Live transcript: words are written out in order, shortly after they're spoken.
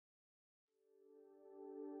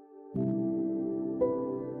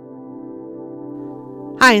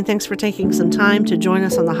Hi, and thanks for taking some time to join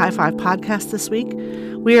us on the High Five podcast this week.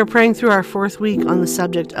 We are praying through our fourth week on the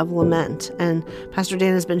subject of lament, and Pastor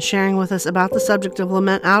Dan has been sharing with us about the subject of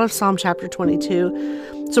lament out of Psalm chapter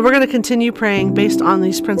 22. So we're going to continue praying based on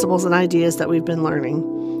these principles and ideas that we've been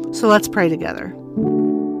learning. So let's pray together.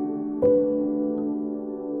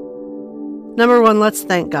 Number one, let's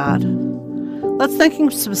thank God. Let's thank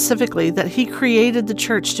Him specifically that He created the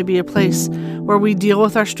church to be a place where we deal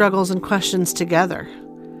with our struggles and questions together,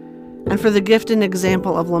 and for the gift and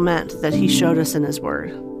example of lament that He showed us in His Word.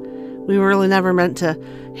 We were really never meant to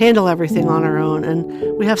handle everything on our own,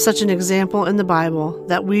 and we have such an example in the Bible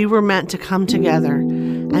that we were meant to come together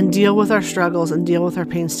and deal with our struggles and deal with our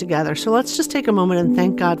pains together. So let's just take a moment and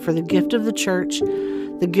thank God for the gift of the church,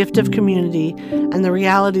 the gift of community, and the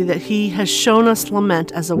reality that He has shown us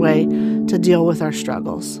lament as a way to deal with our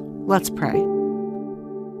struggles. Let's pray.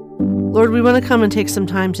 Lord, we want to come and take some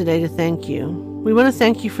time today to thank You. We want to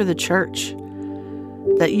thank You for the church,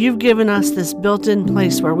 that You've given us this built-in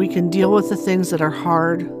place where we can deal with the things that are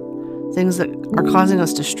hard, things that are causing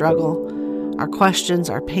us to struggle, our questions,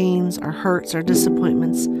 our pains, our hurts, our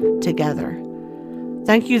disappointments together.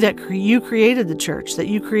 Thank You that You created the church, that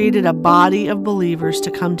You created a body of believers to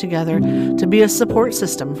come together to be a support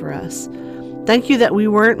system for us. Thank You that we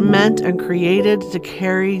weren't meant and created to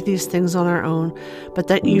carry these things on our own, but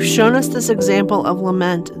that You've shown us this example of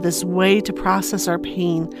lament, this way to process our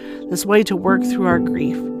pain, this way to work through our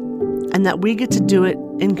grief, and that we get to do it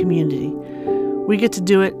in community. We get to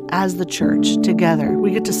do it as the church together.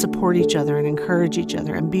 We get to support each other and encourage each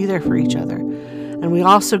other and be there for each other. And we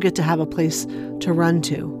also get to have a place to run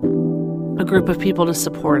to, a group of people to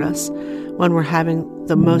support us when we're having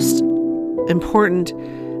the most important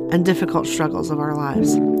and difficult struggles of our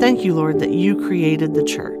lives. Thank You, Lord, that You created the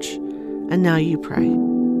church. And now you pray.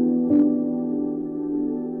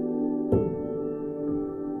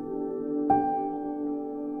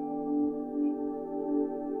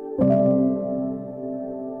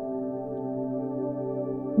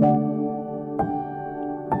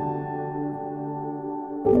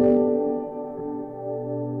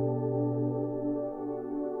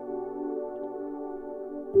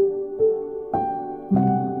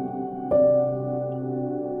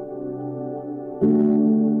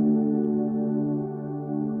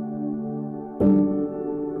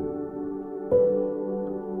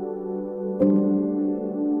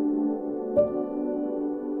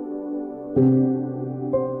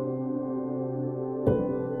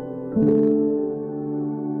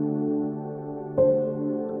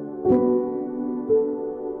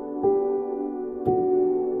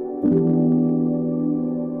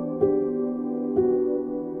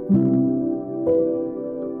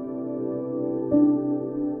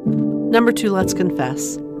 Number two, let's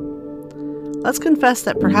confess. Let's confess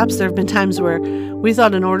that perhaps there have been times where we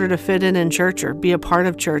thought in order to fit in church or be a part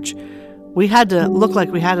of church, we had to look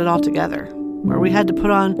like we had it all together, where we had to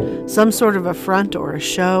put on some sort of a front or a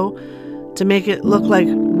show to make it look like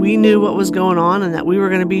we knew what was going on and that we were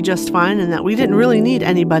going to be just fine and that we didn't really need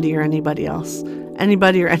anybody or anything else,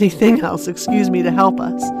 to help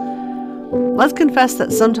us. Let's confess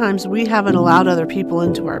that sometimes we haven't allowed other people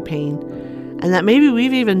into our pain, and that maybe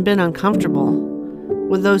we've even been uncomfortable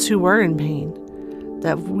with those who were in pain,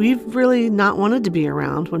 that we've really not wanted to be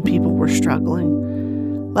around when people were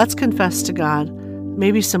struggling. Let's confess to God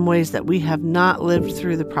maybe some ways that we have not lived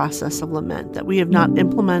through the process of lament, that we have not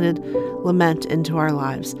implemented lament into our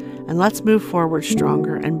lives, and let's move forward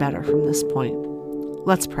stronger and better from this point.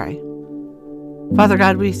 Let's pray. Father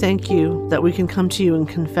God, we thank You that we can come to You and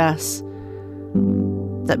confess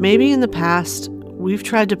that maybe in the past we've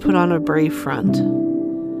tried to put on a brave front.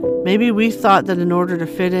 Maybe we thought that in order to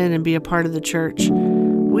fit in and be a part of the church,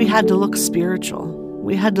 we had to look spiritual.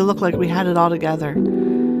 We had to look like we had it all together.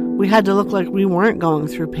 We had to look like we weren't going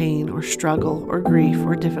through pain or struggle or grief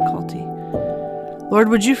or difficulty. Lord,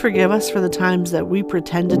 would You forgive us for the times that we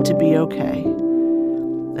pretended to be okay?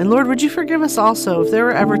 And Lord, would You forgive us also if there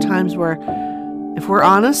were ever times where, if we're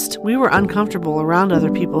honest, we were uncomfortable around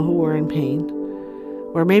other people who were in pain,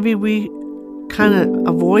 where maybe we kind of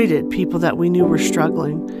avoided people that we knew were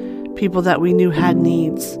struggling, people that we knew had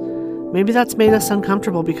needs. Maybe that's made us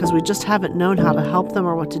uncomfortable because we just haven't known how to help them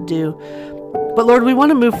or what to do. But Lord, we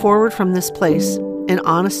want to move forward from this place in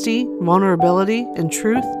honesty, vulnerability, and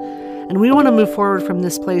truth. And we want to move forward from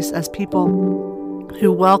this place as people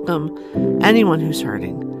who welcome anyone who's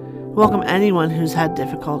hurting, welcome anyone who's had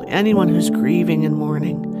difficulty, anyone who's grieving and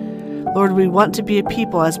mourning. Lord, we want to be a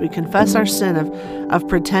people as we confess our sin of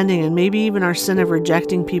pretending and maybe even our sin of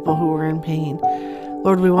rejecting people who are in pain.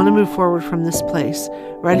 Lord, we want to move forward from this place,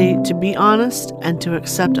 ready to be honest and to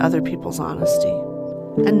accept other people's honesty.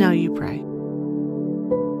 And now you pray.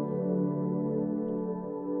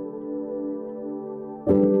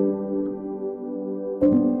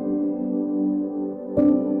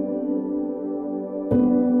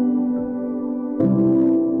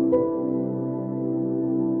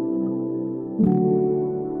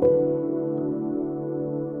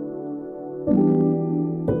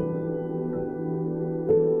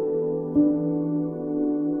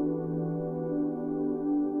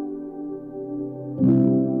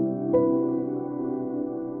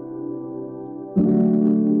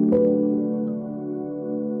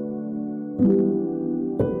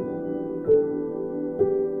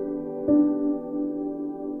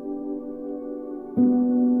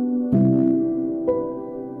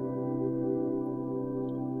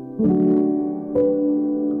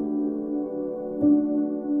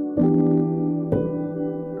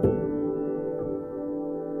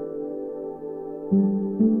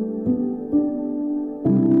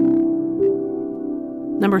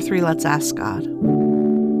 Number 3, let's ask God.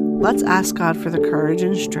 Let's ask God for the courage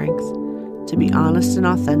and strength to be honest and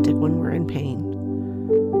authentic when we're in pain,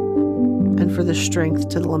 and for the strength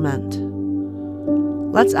to lament.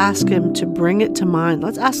 Let's ask Him to bring it to mind.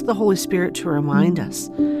 Let's ask the Holy Spirit to remind us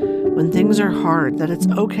when things are hard that it's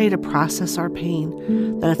okay to process our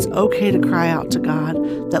pain, that it's okay to cry out to God,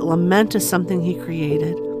 that lament is something He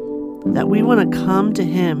created, that we want to come to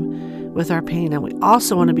Him with our pain, and we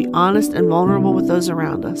also want to be honest and vulnerable with those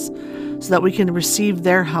around us so that we can receive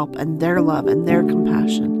their help and their love and their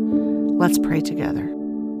compassion. Let's pray together.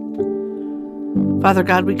 Father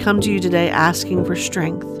God, we come to you today asking for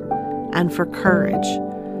strength and for courage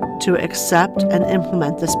to accept and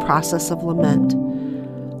implement this process of lament.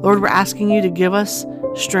 Lord, we're asking you to give us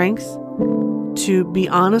strength to be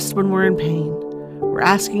honest when we're in pain. We're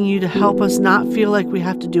asking you to help us not feel like we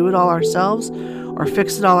have to do it all ourselves or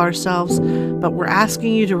fix it all ourselves, but we're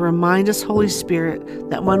asking you to remind us, Holy Spirit,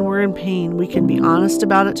 that when we're in pain, we can be honest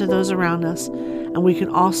about it to those around us, and we can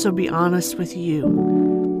also be honest with you.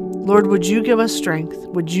 Lord, would you give us strength?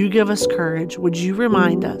 Would you give us courage? Would you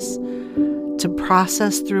remind us to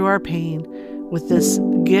process through our pain with this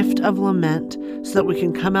gift of lament so that we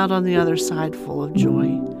can come out on the other side full of joy?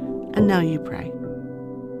 And now you pray.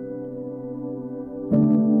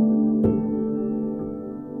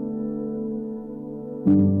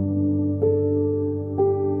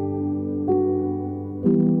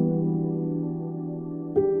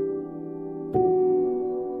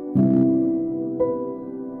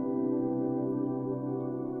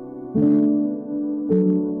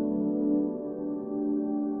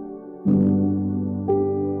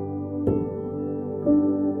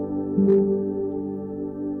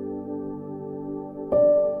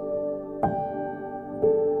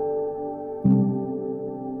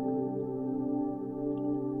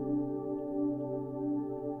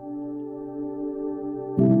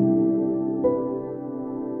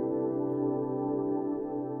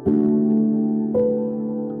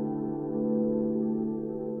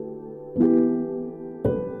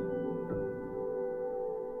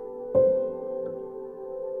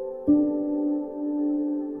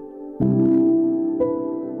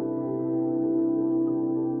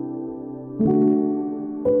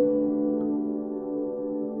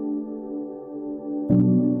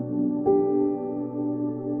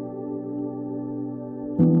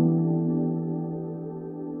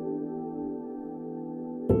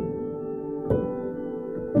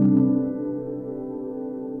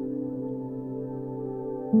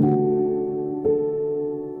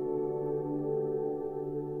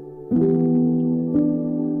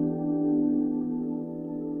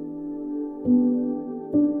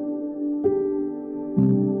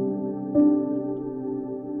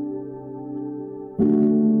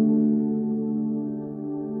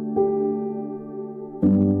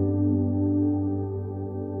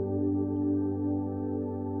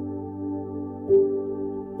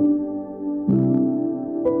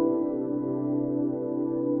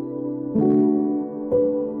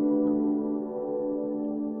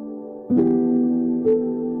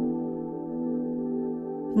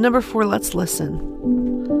 Number 4, let's listen.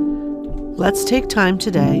 Let's take time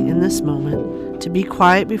today in this moment to be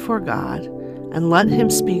quiet before God and let Him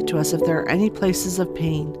speak to us if there are any places of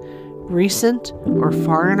pain, recent or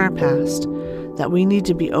far in our past, that we need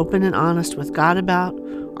to be open and honest with God about,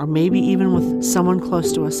 or maybe even with someone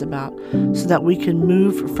close to us about, so that we can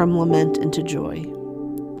move from lament into joy.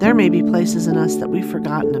 There may be places in us that we've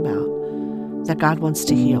forgotten about, that God wants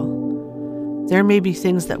to heal. There may be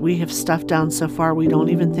things that we have stuffed down so far we don't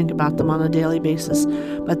even think about them on a daily basis,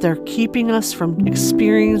 but they're keeping us from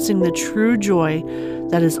experiencing the true joy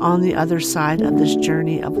that is on the other side of this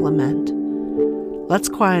journey of lament. Let's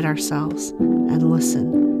quiet ourselves and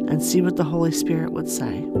listen and see what the Holy Spirit would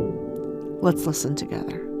say. Let's listen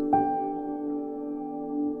together.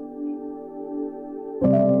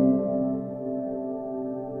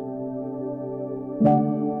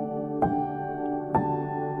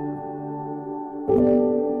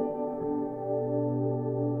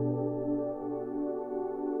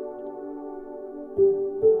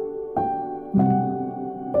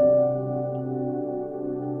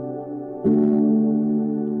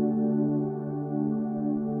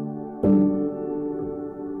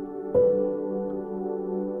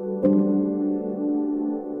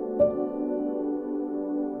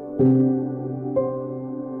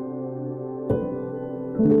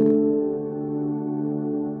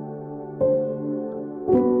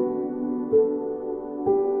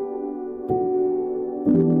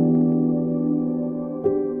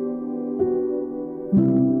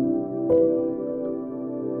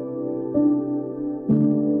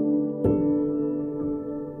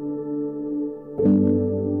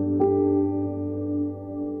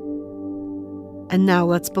 And now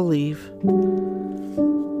let's believe.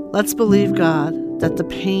 Let's believe, God, that the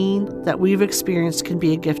pain that we've experienced can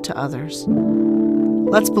be a gift to others.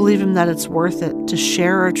 Let's believe Him that it's worth it to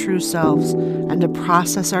share our true selves and to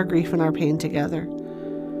process our grief and our pain together.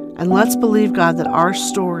 And let's believe, God, that our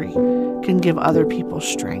story can give other people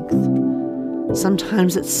strength.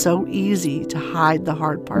 Sometimes it's so easy to hide the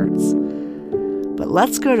hard parts. But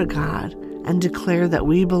let's go to God and declare that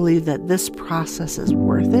we believe that this process is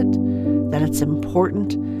worth it, that it's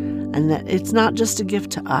important, and that it's not just a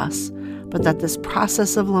gift to us, but that this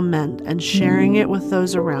process of lament and sharing it with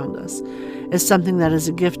those around us is something that is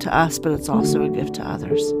a gift to us, but it's also a gift to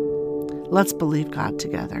others. Let's believe God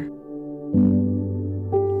together.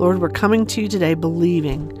 Lord, we're coming to you today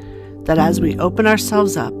believing that as we open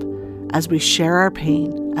ourselves up, as we share our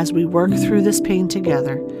pain, as we work through this pain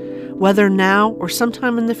together, whether now or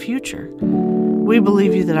sometime in the future, we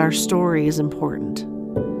believe you that our story is important.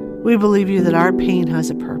 We believe you that our pain has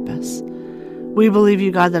a purpose. We believe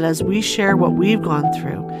you, God, that as we share what we've gone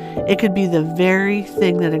through, it could be the very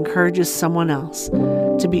thing that encourages someone else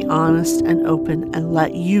to be honest and open and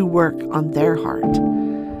let you work on their heart.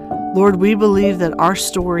 Lord, we believe that our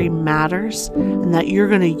story matters and that you're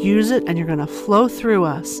going to use it and you're going to flow through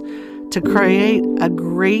us to create a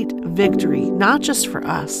great victory, not just for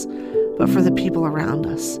us, but for the people around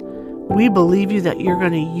us. We believe you that you're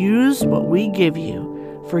going to use what we give you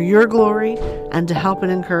for your glory and to help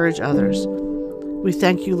and encourage others. We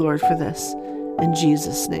thank you, Lord, for this. In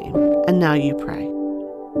Jesus' name. And now you pray.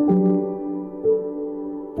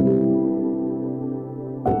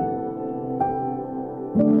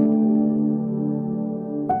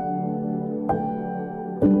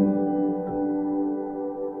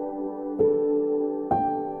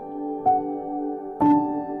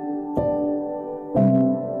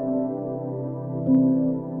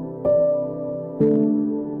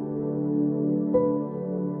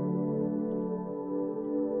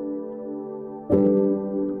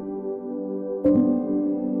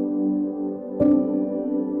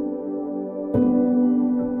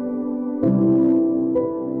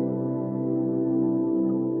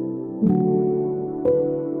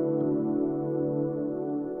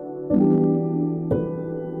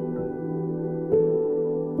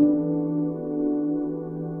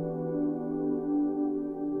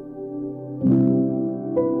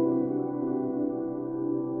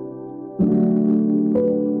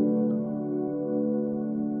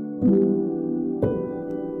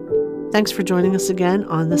 Thanks for joining us again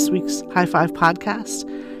on this week's High Five podcast.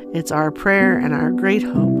 It's our prayer and our great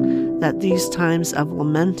hope that these times of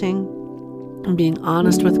lamenting and being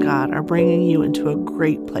honest with God are bringing you into a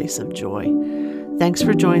great place of joy. Thanks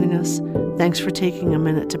for joining us. Thanks for taking a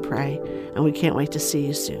minute to pray, and we can't wait to see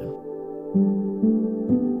you soon.